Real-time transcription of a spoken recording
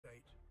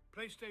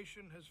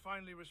PlayStation has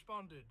finally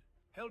responded.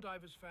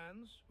 Helldivers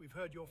fans, we've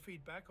heard your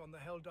feedback on the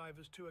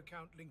Helldivers 2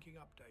 account linking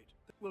update.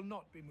 Will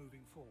not be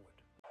moving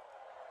forward.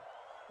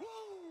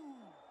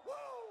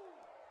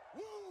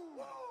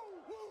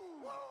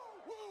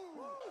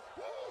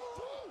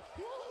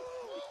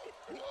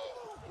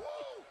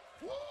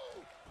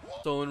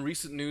 So in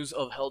recent news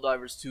of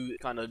Helldivers 2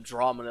 kind of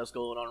drama that's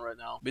going on right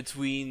now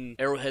between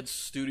Arrowhead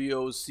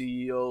Studios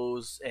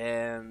CEOs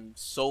and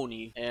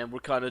Sony, and we're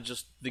kind of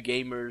just the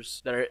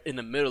gamers that are in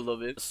the middle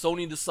of it.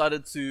 Sony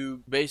decided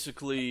to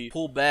basically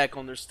pull back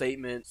on their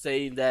statement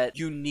saying that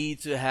you need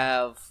to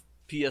have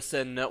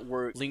PSN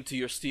network linked to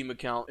your Steam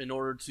account in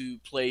order to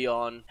play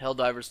on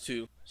Helldivers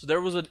 2. So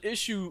there was an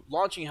issue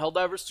launching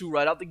Helldivers 2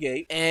 right out the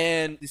gate,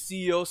 and the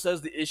CEO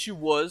says the issue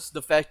was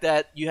the fact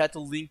that you had to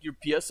link your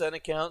PSN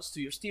accounts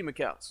to your Steam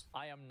accounts.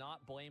 I am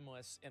not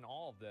blameless in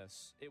all of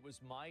this. It was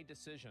my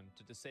decision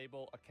to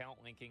disable account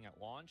linking at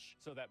launch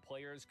so that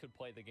players could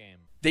play the game.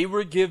 They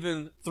were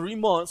given 3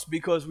 months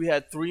because we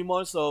had 3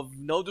 months of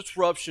no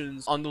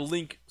disruptions on the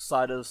link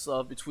side of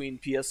stuff between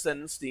PSN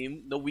and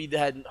Steam. No, we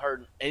hadn't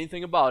heard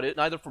anything about it,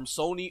 neither from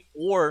Sony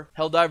or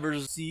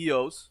Helldivers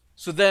CEOs.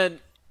 So then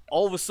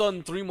all of a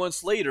sudden, 3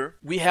 months later,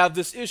 we have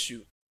this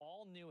issue.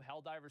 All new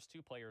Helldivers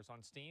 2 players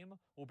on Steam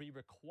will be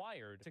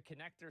required to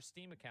connect their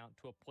Steam account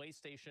to a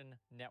PlayStation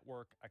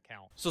Network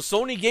account. So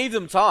Sony gave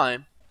them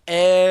time,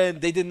 and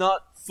they did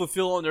not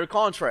fulfill on their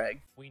contract.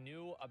 We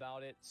knew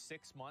about it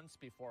 6 months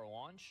before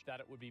launch that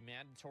it would be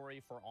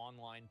mandatory for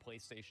online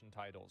PlayStation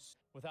titles.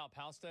 Without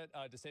Palstet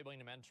disabling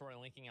the mandatory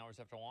linking hours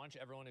after launch,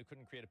 everyone who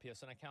couldn't create a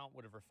PSN account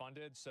would have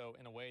refunded, so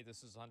in a way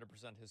this is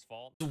 100% his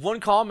fault. One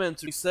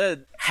commenter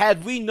said,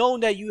 had we known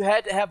that you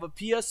had to have a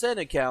PSN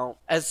account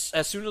as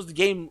soon as the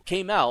game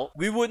came out,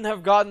 we wouldn't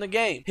have gotten the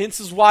game. Hence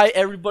is why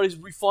everybody's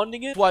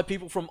refunding it, why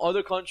people from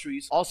other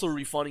countries also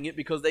refunding it,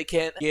 because they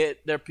can't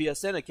get their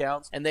PSN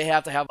accounts and they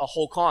have to have a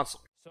whole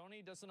console.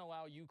 Sony doesn't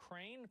allow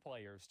Ukraine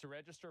players to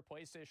register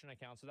PlayStation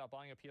accounts without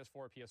buying a PS4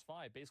 or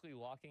PS5, basically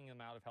locking them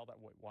out of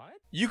Helldivers. Wait, what?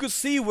 You could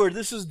see where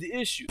this is the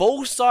issue.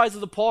 Both sides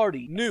of the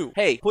party knew,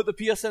 hey, put the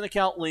PSN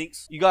account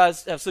links. You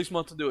guys have 6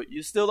 months to do it.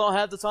 You still don't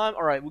have the time?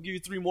 All right, we'll give you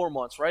 3 more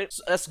months, right?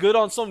 So that's good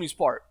on Sony's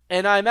part.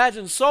 And I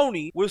imagine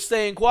Sony was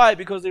staying quiet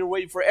because they were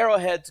waiting for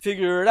Arrowhead to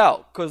figure it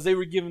out, because they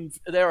were giving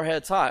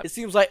Arrowhead time. It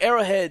seems like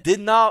Arrowhead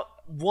did not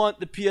want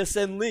the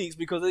PSN links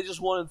because they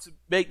just wanted to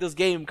make this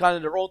game kind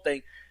of their own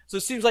thing. So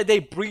it seems like they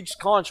breached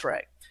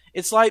contract.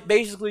 It's like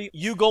basically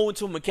you go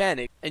into a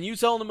mechanic and you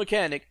tell the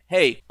mechanic,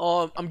 hey,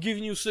 I'm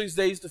giving you 6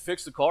 days to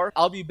fix the car.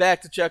 I'll be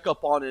back to check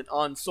up on it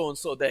on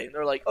so-and-so day. And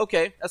they're like,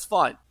 okay, that's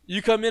fine.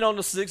 You come in on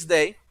the 6th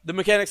day. The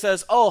mechanic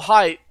says, oh,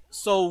 hi.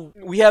 So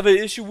we have an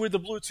issue with the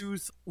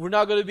Bluetooth. We're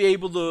not going to be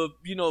able to,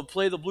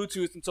 play the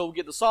Bluetooth until we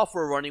get the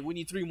software running. We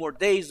need 3 more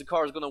days. The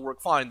car is going to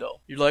work fine,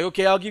 though. You're like,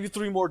 okay, I'll give you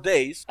 3 more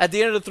days. At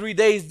the end of the 3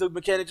 days, the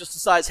mechanic just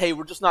decides, hey,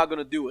 we're just not going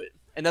to do it.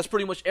 And that's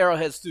pretty much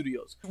Arrowhead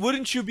Studios.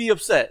 Wouldn't you be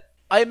upset?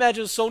 I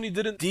imagine Sony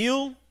didn't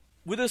deal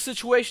with a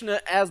situation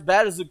as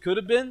bad as it could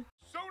have been.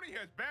 Sony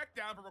has backed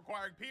down from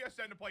requiring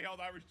PSN to play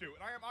Helldivers 2,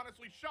 and I am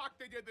honestly shocked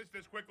they did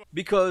this quickly.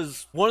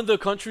 Because one of the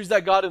countries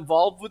that got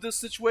involved with this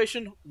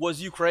situation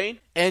was Ukraine,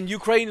 and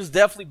Ukraine is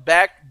definitely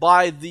backed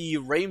by the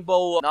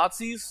rainbow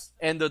Nazis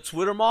and the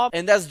Twitter mob,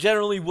 and that's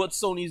generally what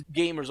Sony's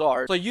gamers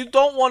are. So you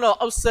don't want to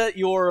upset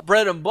your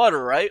bread and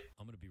butter, right?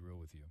 I'm going to be real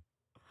with you.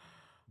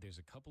 There's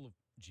a couple of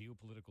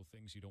geopolitical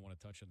things you don't want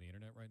to touch on the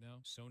internet right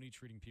now. Sony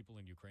treating people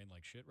in Ukraine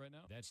like shit right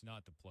now, that's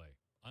not the play.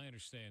 I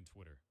understand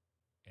Twitter.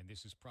 And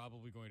this is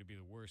probably going to be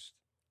the worst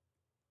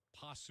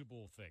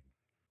possible thing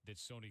that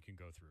Sony can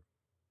go through.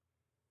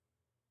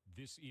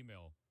 This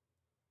email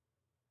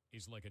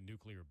is like a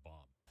nuclear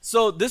bomb.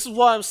 So this is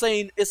why I'm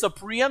saying it's a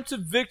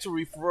preemptive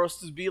victory for us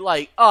to be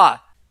like,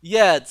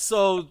 yeah,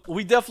 so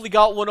we definitely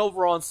got one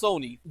over on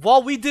Sony.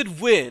 While we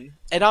did win,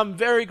 and I'm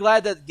very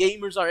glad that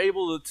gamers are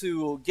able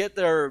to get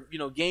their,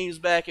 games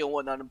back and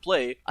whatnot and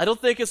play, I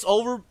don't think it's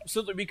over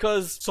simply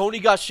because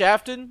Sony got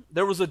shafted.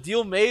 There was a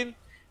deal made.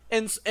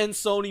 And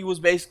Sony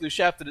was basically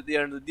shafted at the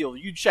end of the deal.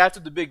 You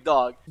shafted the big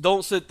dog.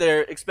 Don't sit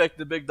there expecting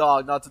the big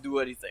dog not to do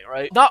anything,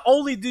 right? Not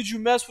only did you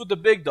mess with the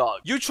big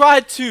dog, you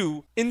tried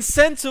to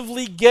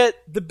incentively get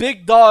the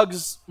big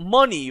dog's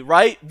money,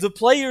 right? The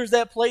players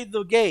that played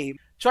the game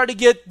try to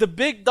get the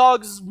big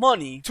dog's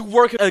money to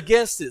work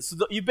against it. So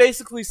you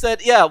basically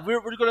said, yeah, we're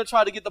going to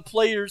try to get the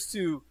players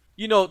to,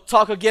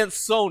 talk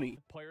against Sony.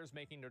 Players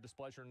making their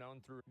displeasure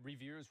known through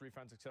reviews,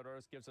 refunds, etc.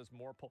 gives us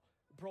more pull.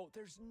 Bro,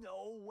 there's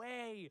no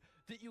way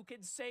that you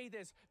can say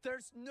this.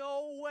 There's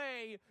no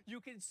way you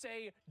can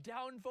say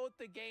downvote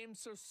the game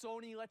so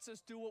Sony lets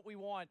us do what we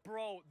want.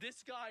 Bro,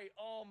 this guy,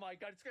 oh my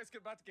god, this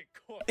guy's about to get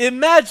cooked.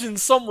 Imagine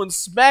someone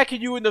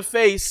smacking you in the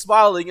face,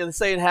 smiling, and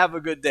saying, have a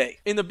good day.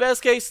 In the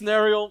best case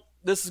scenario,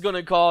 this is going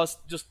to cost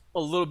just a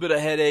little bit of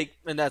headache,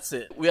 and that's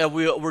it.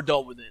 We're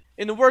done with it.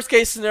 In the worst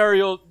case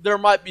scenario, there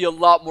might be a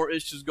lot more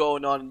issues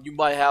going on, and you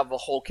might have a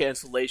whole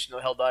cancellation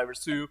of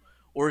Helldivers 2,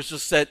 or it's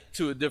just set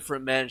to a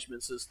different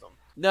management system.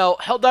 Now,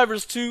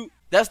 Helldivers 2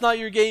 That's not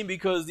your game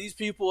because these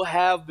people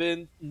have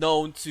been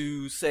known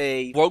to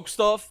say woke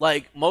stuff.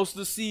 Like most of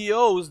the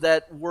CEOs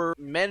that were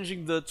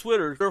managing the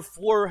Twitter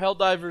for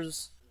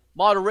Helldivers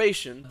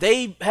moderation,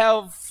 they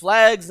have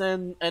flags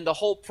and the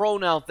whole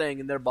pronoun thing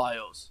in their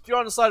bios. If you're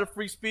on the side of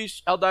free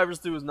speech,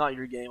 Helldivers 2 is not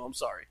your game. I'm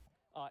sorry.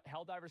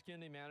 Helldivers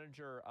community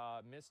manager,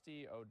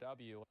 Misty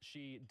OW,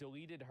 she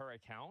deleted her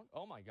account.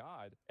 Oh my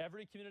God.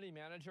 Every community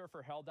manager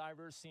for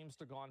Helldivers seems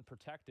to have gone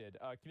protected.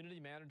 Community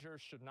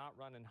managers should not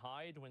run and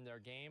hide when their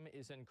game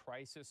is in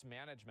crisis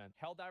management.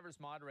 Helldivers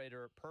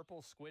moderator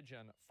Purple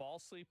Squidgen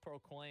falsely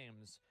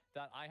proclaims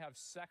that I have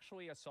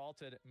sexually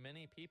assaulted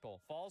many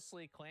people,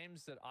 falsely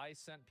claims that I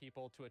sent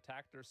people to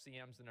attack their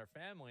CMs and their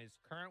families,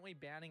 currently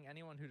banning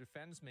anyone who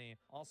defends me.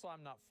 Also,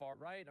 I'm not far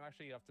right, I'm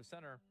actually off the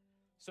center.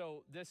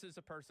 So this is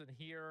a person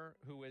here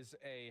who is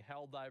a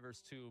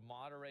Helldivers 2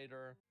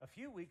 moderator. A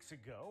few weeks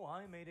ago,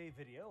 I made a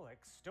video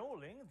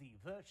extolling the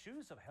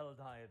virtues of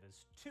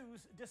Helldivers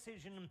 2's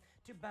decision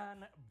to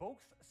ban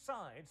both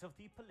sides of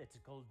the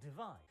political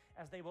divide,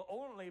 as they were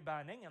only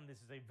banning, and this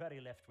is a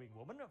very left-wing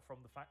woman from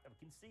the fact that we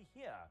can see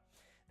here,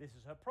 this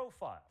is her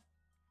profile.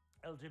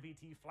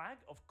 LGBT flag,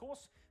 of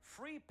course,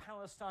 free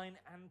Palestine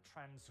and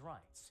trans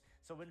rights.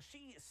 So when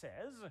she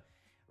says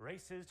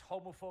racist,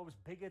 homophobes,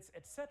 bigots,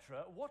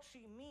 etc., what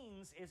she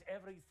means is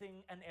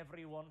everything and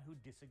everyone who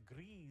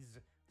disagrees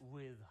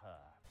with her.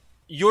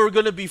 You're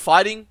going to be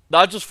fighting,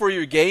 not just for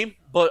your game,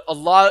 but a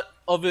lot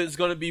of it is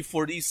going to be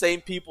for these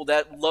same people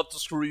that love to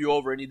screw you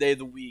over any day of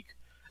the week.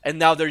 And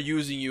now they're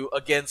using you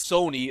against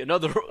Sony,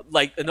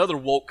 another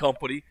woke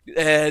company,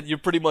 and you're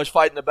pretty much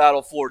fighting the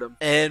battle for them.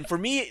 And for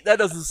me, that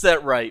doesn't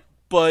set right.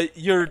 But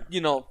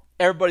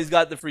everybody's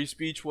got the free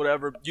speech,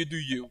 whatever. You do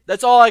you.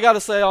 That's all I got to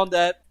say on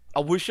that. I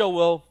wish y'all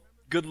well.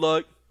 Good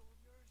luck.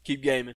 Keep gaming.